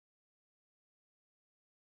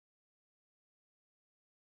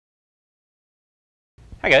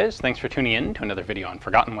Hi guys, thanks for tuning in to another video on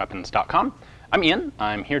ForgottenWeapons.com. I'm Ian.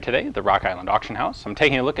 I'm here today at the Rock Island Auction House. I'm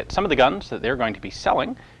taking a look at some of the guns that they're going to be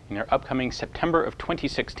selling in their upcoming September of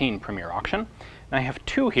 2016 premiere auction. And I have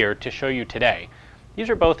two here to show you today.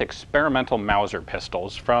 These are both experimental Mauser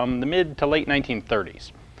pistols from the mid to late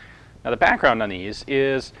 1930s. Now the background on these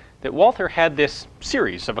is that Walther had this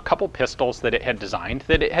series of a couple pistols that it had designed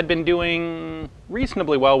that it had been doing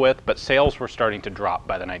reasonably well with, but sales were starting to drop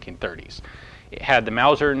by the 1930s. It had the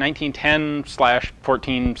Mauser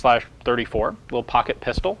 1910/14/34 little pocket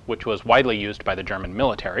pistol, which was widely used by the German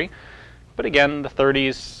military. But again, the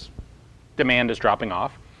 30s demand is dropping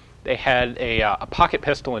off. They had a pocket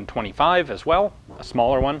pistol in 25 as well, a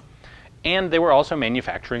smaller one, and they were also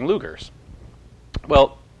manufacturing Lugers.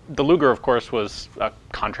 Well, the Luger, of course, was a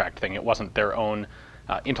contract thing. It wasn't their own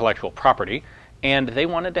intellectual property, and they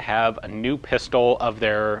wanted to have a new pistol of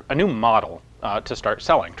a new model to start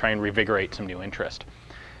selling, try and revigorate some new interest.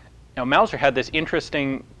 Now, Mauser had this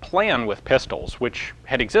interesting plan with pistols, which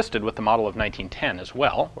had existed with the model of 1910 as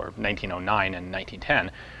well, or 1909 and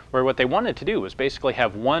 1910, where what they wanted to do was basically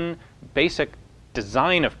have one basic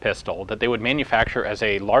design of pistol that they would manufacture as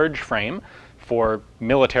a large frame for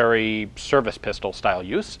military service pistol style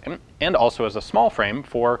use, and also as a small frame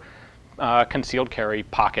for concealed carry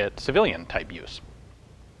pocket civilian type use,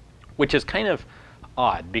 which is kind of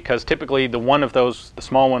odd because typically the one of those, the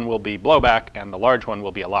small one will be blowback and the large one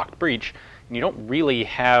will be a locked breech, and you don't really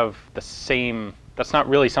have the same, that's not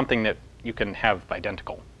really something that you can have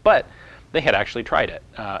identical. But they had actually tried it,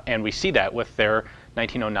 and we see that with their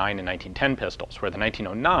 1909 and 1910 pistols, where the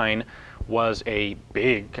 1909 was a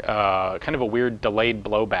big, kind of a weird delayed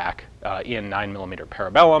blowback in 9mm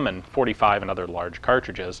Parabellum and 45 and other large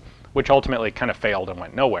cartridges, which ultimately kind of failed and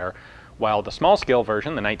went nowhere, while the small scale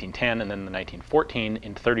version, the 1910 and then the 1914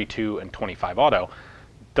 in 32 and 25 auto,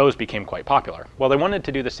 those became quite popular. Well, they wanted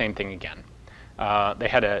to do the same thing again. They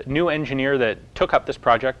had a new engineer that took up this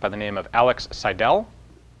project by the name of Alex Seidel.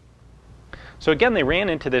 So again, they ran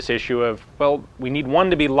into this issue of, well, we need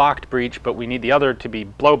one to be locked breech, but we need the other to be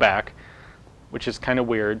blowback, which is kind of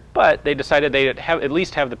weird. But they decided they'd at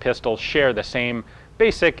least have the pistols share the same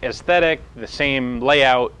basic aesthetic, the same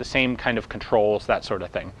layout, the same kind of controls, that sort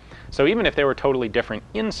of thing. So even if they were totally different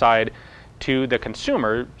inside, to the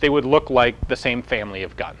consumer, they would look like the same family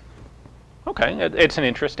of gun. Okay, it's an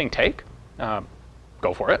interesting take.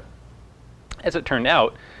 Go for it. As it turned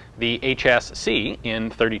out, the HSC in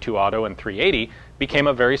 32 auto and 380 became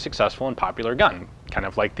a very successful and popular gun, kind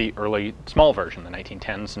of like the early small version, the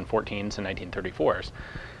 1910s and 14s and 1934s,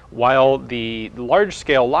 while the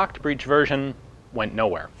large-scale locked breech version went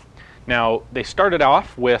nowhere. Now, they started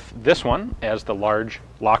off with this one as the large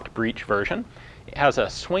locked breech version. It has a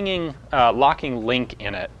swinging locking link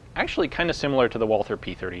in it, actually kind of similar to the Walther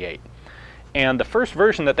P.08. And the first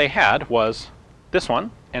version that they had was this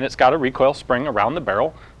one, and it's got a recoil spring around the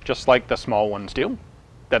barrel, just like the small ones do.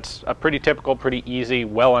 That's a pretty typical, pretty easy,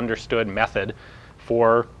 well understood method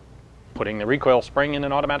for putting the recoil spring in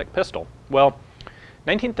an automatic pistol. Well,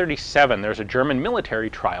 1937, there's a German military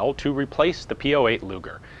trial to replace the P.08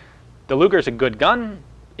 Luger. The Luger is a good gun,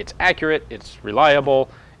 it's accurate, it's reliable.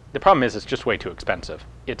 The problem is it's just way too expensive.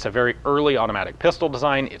 It's a very early automatic pistol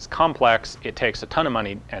design, it's complex, it takes a ton of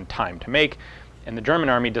money and time to make, and the German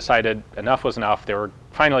army decided enough was enough. They were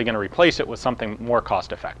finally going to replace it with something more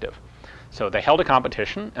cost effective. So they held a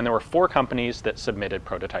competition, and there were 4 companies that submitted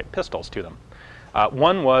prototype pistols to them.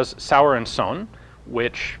 One was Sauer and Sohn,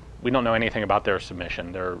 which we don't know anything about their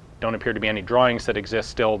submission. There don't appear to be any drawings that exist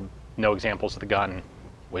still, no examples of the gun,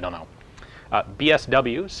 we don't know.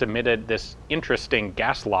 BSW submitted this interesting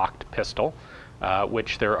gas-locked pistol,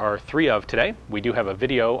 which there are 3 of today. We do have a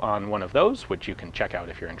video on one of those, which you can check out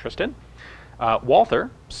if you're interested.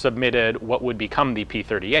 Walther submitted what would become the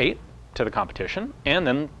P.38 to the competition, and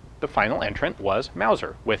then the final entrant was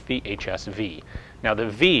Mauser with the HSV. Now the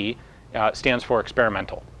V stands for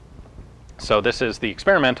experimental. So this is the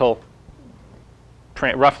experimental,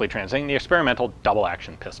 roughly translating, the experimental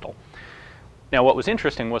double-action pistol. Now what was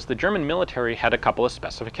interesting was the German military had a couple of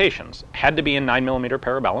specifications. It had to be in 9mm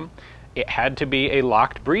Parabellum. It had to be a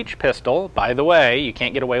locked breech pistol. By the way, you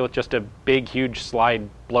can't get away with just a big, huge slide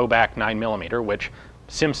blowback 9mm, which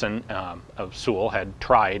Simpson of Sewell had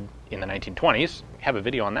tried in the 1920s. I have a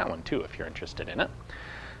video on that one too if you're interested in it.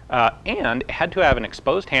 And it had to have an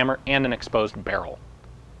exposed hammer and an exposed barrel.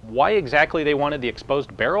 Why exactly they wanted the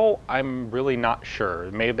exposed barrel, I'm really not sure.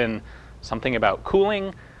 It may have been something about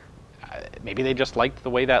cooling. Maybe they just liked the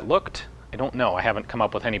way that looked. I don't know. I haven't come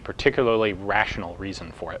up with any particularly rational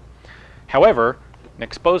reason for it. However, An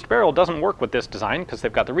exposed barrel doesn't work with this design because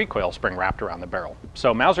they've got the recoil spring wrapped around the barrel.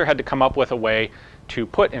 So Mauser had to come up with a way to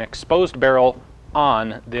put an exposed barrel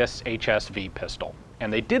on this HSV pistol.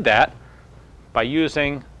 And they did that by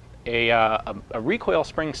using a recoil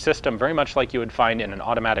spring system very much like you would find in an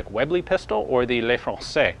automatic Webley pistol or the Les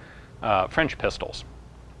Français French pistols.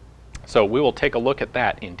 So we will take a look at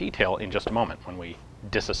that in detail in just a moment when we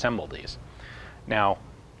disassemble these. Now,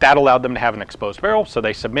 that allowed them to have an exposed barrel, so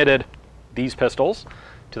they submitted these pistols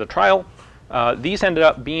to the trial. These ended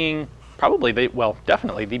up being probably,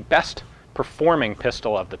 definitely the best performing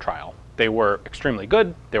pistol of the trial. They were extremely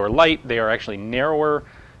good, they were light, they are actually narrower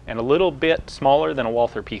and a little bit smaller than a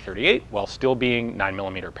Walther P.38 while still being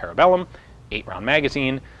 9mm Parabellum, 8-round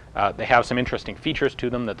magazine. They have some interesting features to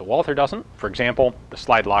them that the Walther doesn't. For example, the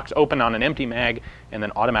slide locks open on an empty mag and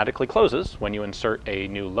then automatically closes when you insert a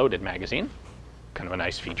new loaded magazine. Kind of a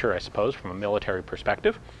nice feature, I suppose, from a military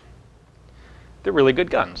perspective. They're really good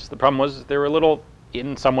guns. The problem was they were a little,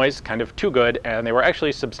 in some ways, kind of too good, and they were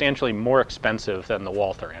actually substantially more expensive than the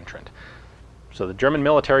Walther entrant. So the German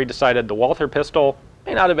military decided the Walther pistol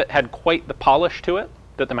may not have had quite the polish to it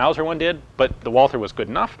that the Mauser one did, but the Walther was good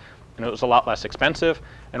enough, and it was a lot less expensive,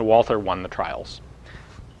 and Walther won the trials.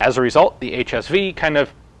 As a result, the HSV kind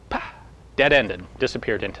of dead-ended,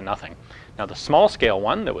 disappeared into nothing. Now the small-scale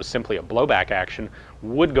one, that was simply a blowback action,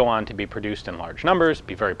 would go on to be produced in large numbers,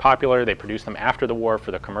 be very popular. They produced them after the war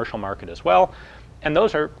for the commercial market as well, and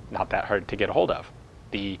those are not that hard to get a hold of.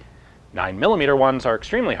 The 9mm ones are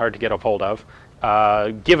extremely hard to get a hold of,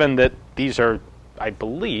 given that these are, I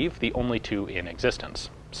believe, the only two in existence.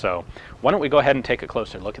 So why don't we go ahead and take a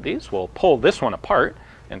closer look at these. We'll pull this one apart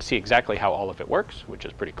and see exactly how all of it works, which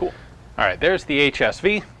is pretty cool. All right, there's the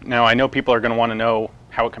HSV. Now I know people are going to want to know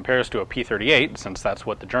how it compares to a P.38, since that's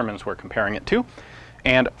what the Germans were comparing it to.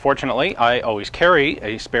 And fortunately, I always carry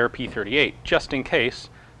a spare P.38 just in case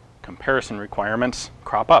comparison requirements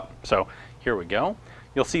crop up. So here we go.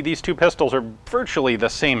 You'll see these two pistols are virtually the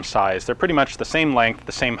same size. They're pretty much the same length,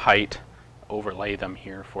 the same height. Overlay them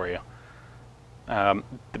here for you.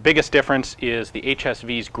 The biggest difference is the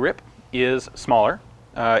HSV's grip is smaller.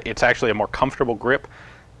 It's actually a more comfortable grip.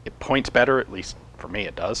 It points better, at least for me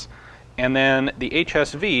it does. And then the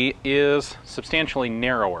HSV is substantially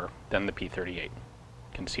narrower than the P.38. You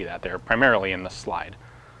can see that there, primarily in the slide.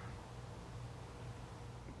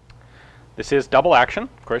 This is double action.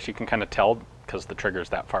 Of course, you can kind of tell because the trigger's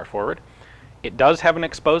that far forward. It does have an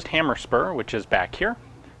exposed hammer spur, which is back here.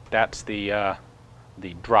 That's the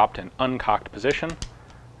dropped and uncocked position.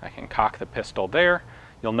 I can cock the pistol there.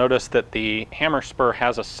 You'll notice that the hammer spur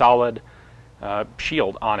has a solid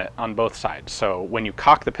shield on it on both sides. So when you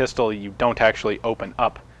cock the pistol, you don't actually open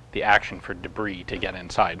up the action for debris to get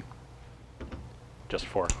inside. Just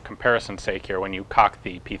for comparison's sake here, when you cock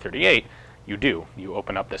the P.38, you do. You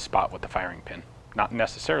open up this spot with the firing pin. Not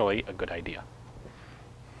necessarily a good idea.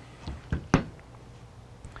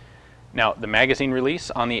 Now, the magazine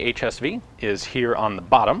release on the HSV is here on the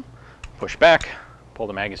bottom. Push back, pull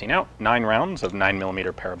the magazine out, 9 rounds of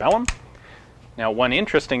 9mm Parabellum. Now, one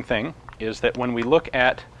interesting thing is that when we look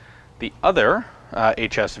at the other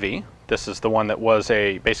HSV, this is the one that was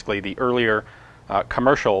basically the earlier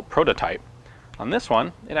commercial prototype. On this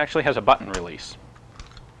one, it actually has a button release.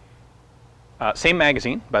 Same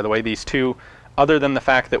magazine, by the way, these two, other than the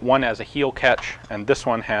fact that one has a heel catch and this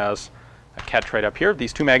one has a catch right up here.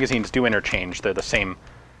 These two magazines do interchange. They're the same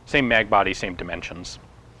mag body, same dimensions.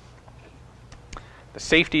 The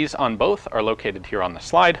safeties on both are located here on the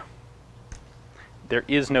slide. There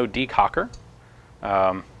is no decocker.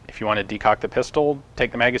 If you want to decock the pistol,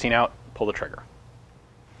 take the magazine out, pull the trigger.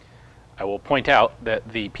 I will point out that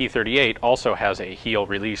the P.38 also has a heel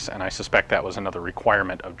release, and I suspect that was another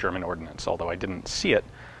requirement of German ordnance, although I didn't see it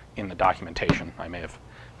in the documentation. I may have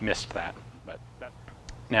missed that.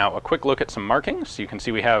 Now, a quick look at some markings. You can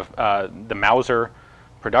see we have the Mauser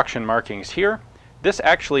production markings here. This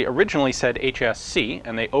actually originally said HSC,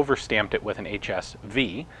 and they overstamped it with an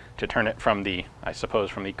HSV to turn it from the, I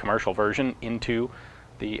suppose, from the commercial version into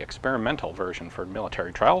the experimental version for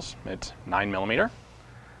military trials. It's 9mm.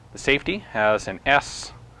 The safety has an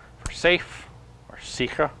S for safe, or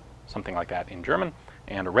sicher, something like that in German,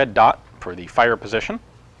 and a red dot for the fire position.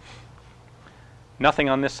 Nothing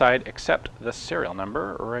on this side except the serial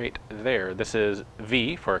number right there. This is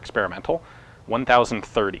V for experimental,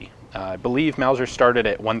 1030. I believe Mauser started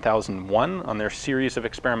at 1001 on their series of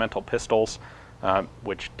experimental pistols,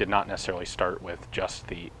 which did not necessarily start with just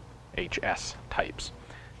the HS types.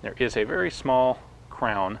 There is a very small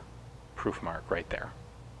crown proof mark right there.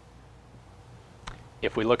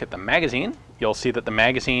 If we look at the magazine, you'll see that the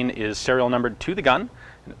magazine is serial numbered to the gun,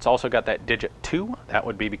 And it's also got that digit 2. That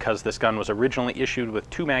would be because this gun was originally issued with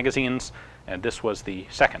 2 magazines, and this was the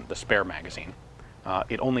second, the spare magazine.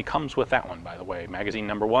 It only comes with that one, by the way. Magazine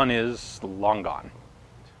number 1 is long gone.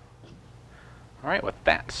 All right, with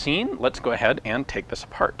that seen, let's go ahead and take this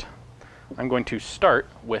apart. I'm going to start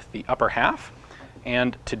with the upper half,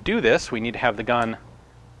 and to do this, we need to have the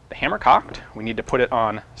hammer cocked. We need to put it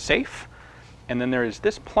on safe, and then there is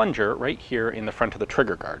this plunger right here in the front of the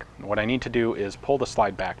trigger guard. And what I need to do is pull the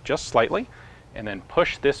slide back just slightly, and then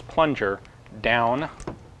push this plunger down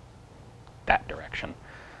that direction.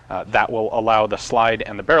 That will allow the slide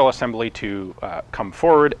and the barrel assembly to come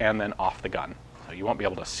forward and then off the gun. So you won't be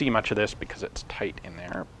able to see much of this because it's tight in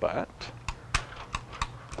there, but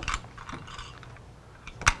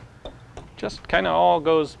just kind of all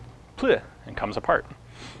goes and comes apart.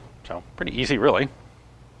 So pretty easy, really.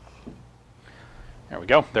 There we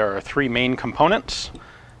go. There are 3 main components,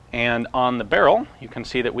 and on the barrel you can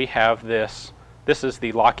see that we have this. This is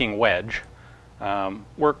the locking wedge.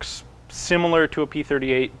 Works similar to a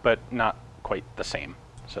P.38, but not quite the same.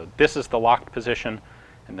 So this is the locked position,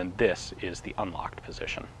 and then this is the unlocked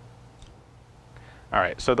position. All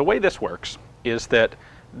right, so the way this works is that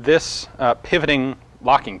this pivoting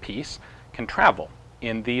locking piece can travel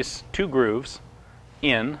in these 2 grooves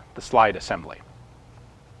in the slide assembly.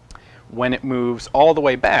 When it moves all the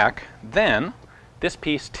way back, then this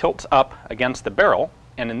piece tilts up against the barrel,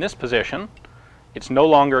 and in this position, it's no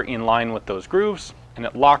longer in line with those grooves, and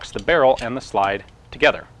it locks the barrel and the slide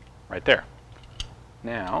together, right there.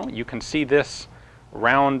 Now, you can see this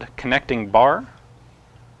round connecting bar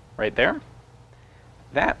right there.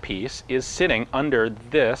 That piece is sitting under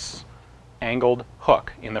this angled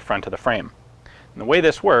hook in the front of the frame. And the way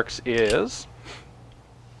this works is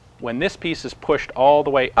when this piece is pushed all the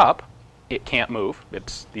way up, it can't move.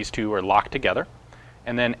 These 2 are locked together.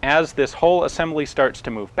 And then as this whole assembly starts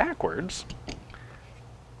to move backwards,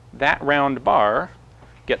 that round bar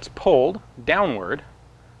gets pulled downward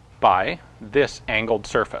by this angled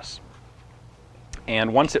surface.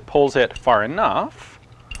 And once it pulls it far enough,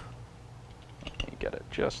 let me get it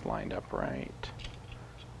just lined up right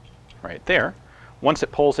there. Once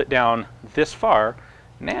it pulls it down this far,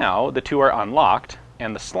 now the 2 are unlocked,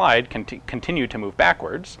 and the slide can continue to move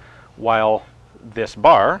backwards while this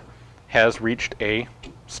bar has reached a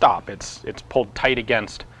stop. It's pulled tight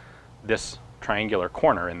against this triangular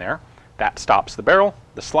corner in there. That stops the barrel.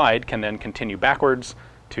 The slide can then continue backwards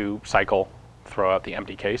to cycle, throw out the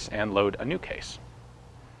empty case, and load a new case.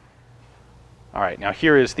 All right, now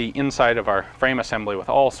here is the inside of our frame assembly with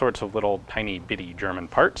all sorts of little tiny bitty German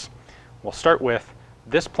parts. We'll start with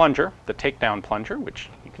this plunger, the takedown plunger, which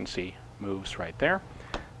you can see moves right there.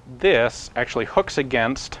 This actually hooks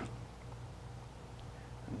against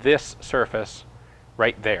this surface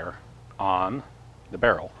right there on the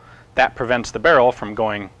barrel. That prevents the barrel from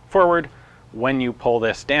going forward. When you pull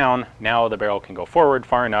this down, now the barrel can go forward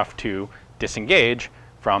far enough to disengage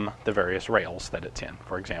from the various rails that it's in.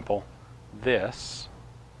 For example, this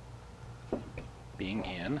being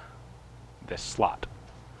in this slot.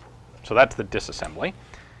 So that's the disassembly.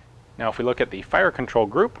 Now if we look at the fire control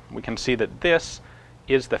group, we can see that this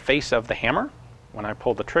is the face of the hammer. When I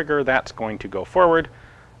pull the trigger, that's going to go forward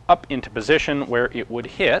up into position where it would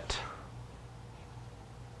hit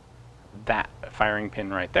that firing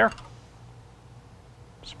pin right there.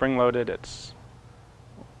 Spring-loaded. It's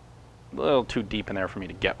a little too deep in there for me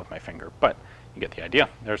to get with my finger, but you get the idea.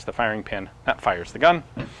 There's the firing pin. That fires the gun.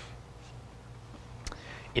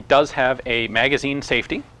 It does have a magazine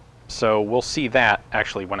safety, so we'll see that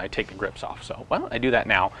actually when I take the grips off. So why don't I do that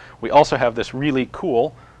now? We also have this really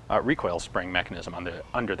cool recoil spring mechanism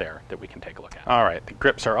under there that we can take a look at. All right, the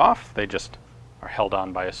grips are off. They just are held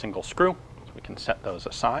on by a single screw. So we can set those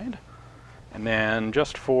aside. And then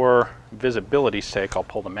just for visibility's sake, I'll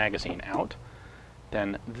pull the magazine out.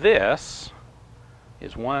 Then this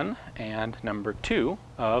is 1 and number 2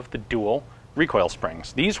 of the dual recoil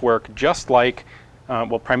springs. These work just like,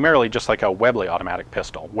 well, primarily just like a Webley automatic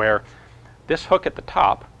pistol, where this hook at the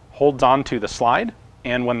top holds onto the slide,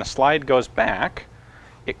 and when the slide goes back,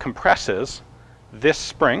 it compresses this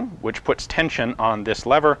spring, which puts tension on this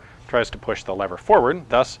lever, tries to push the lever forward,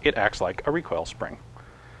 thus it acts like a recoil spring.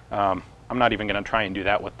 I'm not even going to try and do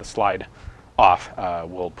that with the slide off.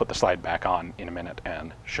 We'll put the slide back on in a minute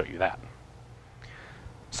and show you that.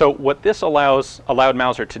 So what this allowed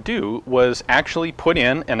Mauser to do was actually put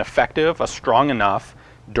in an effective, a strong enough,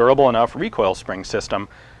 durable enough recoil spring system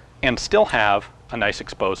and still have a nice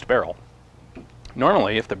exposed barrel.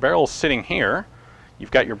 Normally, if the barrel's sitting here,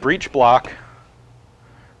 you've got your breech block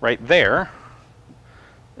right there.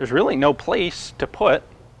 There's really no place to put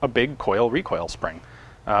a big coil recoil spring.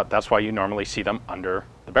 That's why you normally see them under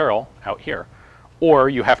the barrel out here. Or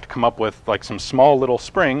you have to come up with like some small little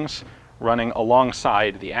springs running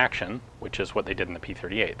alongside the action, which is what they did in the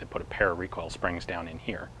P.38. They put a pair of recoil springs down in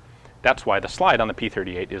here. That's why the slide on the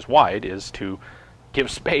P.38 is wide, is to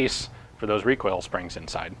give space for those recoil springs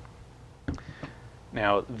inside.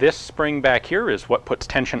 Now this spring back here is what puts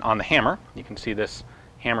tension on the hammer. You can see this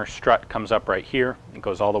hammer strut comes up right here. It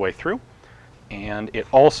goes all the way through. And it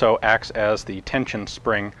also acts as the tension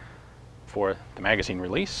spring for the magazine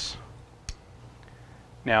release.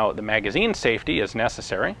 Now the magazine safety is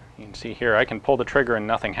necessary. You can see here I can pull the trigger and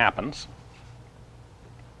nothing happens.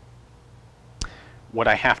 What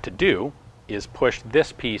I have to do is push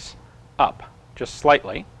this piece up just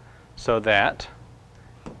slightly so that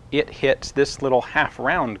it hits this little half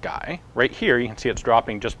round guy. Right here you can see it's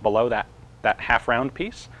dropping just below that half round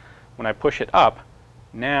piece. When I push it up,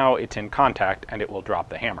 now it's in contact and it will drop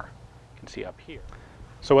the hammer. You can see up here.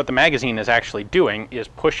 So what the magazine is actually doing is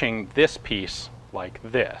pushing this piece like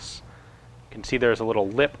this. You can see there's a little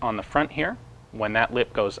lip on the front here. When that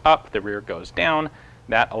lip goes up, the rear goes down.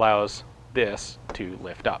 That allows this to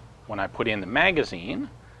lift up. When I put in the magazine,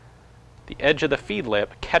 the edge of the feed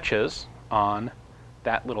lip catches on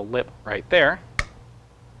that little lip right there,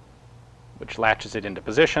 which latches it into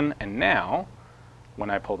position, and now when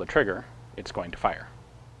I pull the trigger, it's going to fire.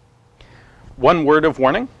 One word of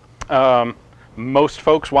warning. Most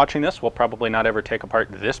folks watching this will probably not ever take apart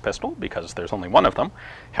this pistol because there's only one of them.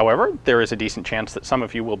 However, there is a decent chance that some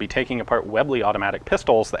of you will be taking apart Webley automatic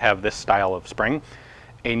pistols that have this style of spring.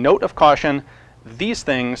 A note of caution, these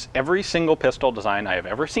things, every single pistol design I have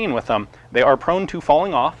ever seen with them, they are prone to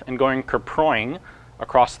falling off and going kerproing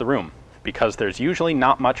across the room because there's usually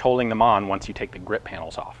not much holding them on once you take the grip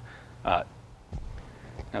panels off.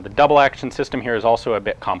 Now the double action system here is also a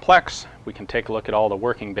bit complex. We can take a look at all the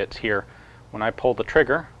working bits here. When I pull the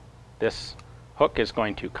trigger, this hook is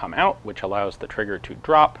going to come out, which allows the trigger to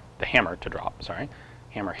drop, the hammer to drop, sorry.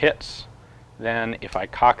 Hammer hits. Then if I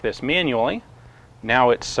cock this manually, now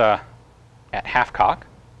it's at half cock.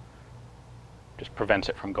 Just prevents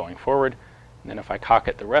it from going forward. And then if I cock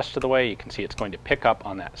it the rest of the way, you can see it's going to pick up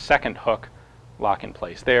on that second hook, lock in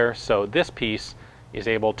place there. So this piece is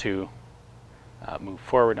able to move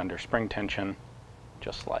forward under spring tension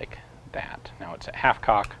just like that. Now it's at half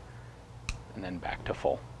cock and then back to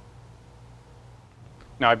full.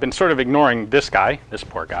 Now I've been sort of ignoring this guy, this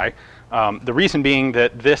poor guy. The reason being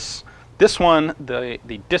that this one, the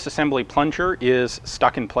disassembly plunger is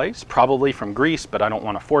stuck in place, probably from grease, but I don't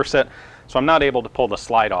want to force it. So I'm not able to pull the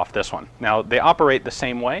slide off this one. Now they operate the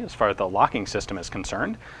same way as far as the locking system is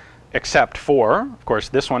concerned, except for, of course,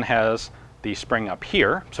 this one has the spring up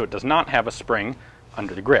here, so it does not have a spring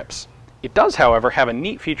under the grips. It does, however, have a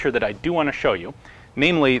neat feature that I do want to show you,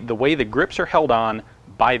 namely the way the grips are held on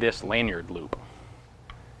by this lanyard loop.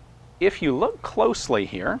 If you look closely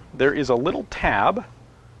here, there is a little tab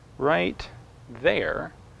right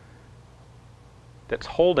there that's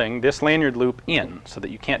holding this lanyard loop in so that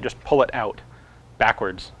you can't just pull it out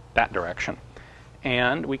backwards that direction.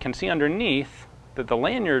 And we can see underneath that the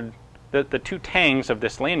lanyard, the two tangs of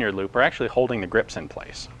this lanyard loop are actually holding the grips in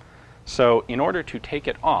place. So in order to take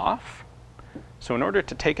it off,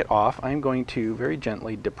 I'm going to very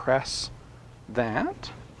gently depress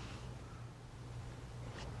that.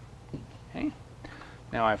 Okay.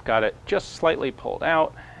 Now I've got it just slightly pulled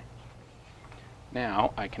out.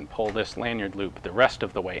 Now I can pull this lanyard loop the rest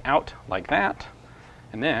of the way out like that,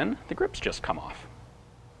 and then the grips just come off.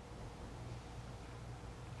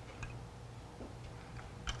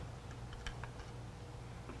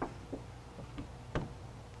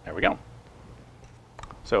 There we go.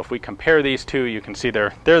 So if we compare these two, you can see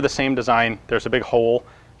they're the same design. There's a big hole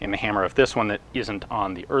in the hammer of this one that isn't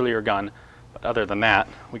on the earlier gun, but other than that,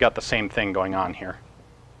 we got the same thing going on here.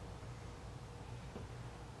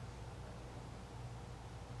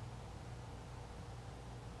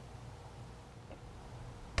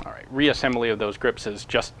 All right, reassembly of those grips is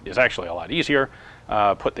actually a lot easier.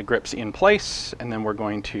 Put the grips in place, and then we're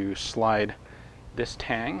going to slide this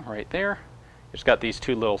tang right there. It's got these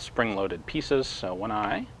two little spring-loaded pieces, so when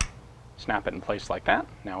I snap it in place like that,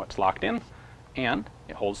 now it's locked in, and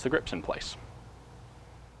it holds the grips in place.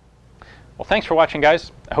 Well, thanks for watching,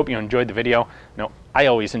 guys. I hope you enjoyed the video. You know, I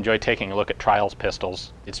always enjoy taking a look at trials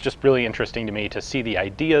pistols. It's just really interesting to me to see the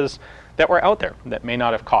ideas that were out there that may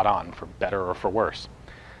not have caught on, for better or for worse.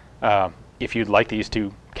 If you'd like these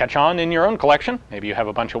to catch on in your own collection, maybe you have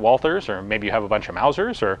a bunch of Walthers, or maybe you have a bunch of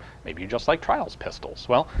Mausers, or maybe you just like trials pistols.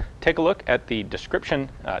 Well, take a look at the description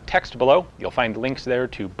text below. You'll find links there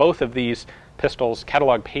to both of these pistols'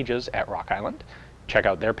 catalog pages at Rock Island. Check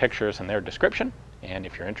out their pictures and their description, And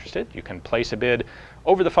if you're interested, you can place a bid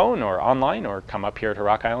over the phone or online, or come up here to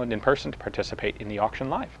Rock Island in person to participate in the auction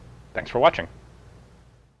live. Thanks for watching.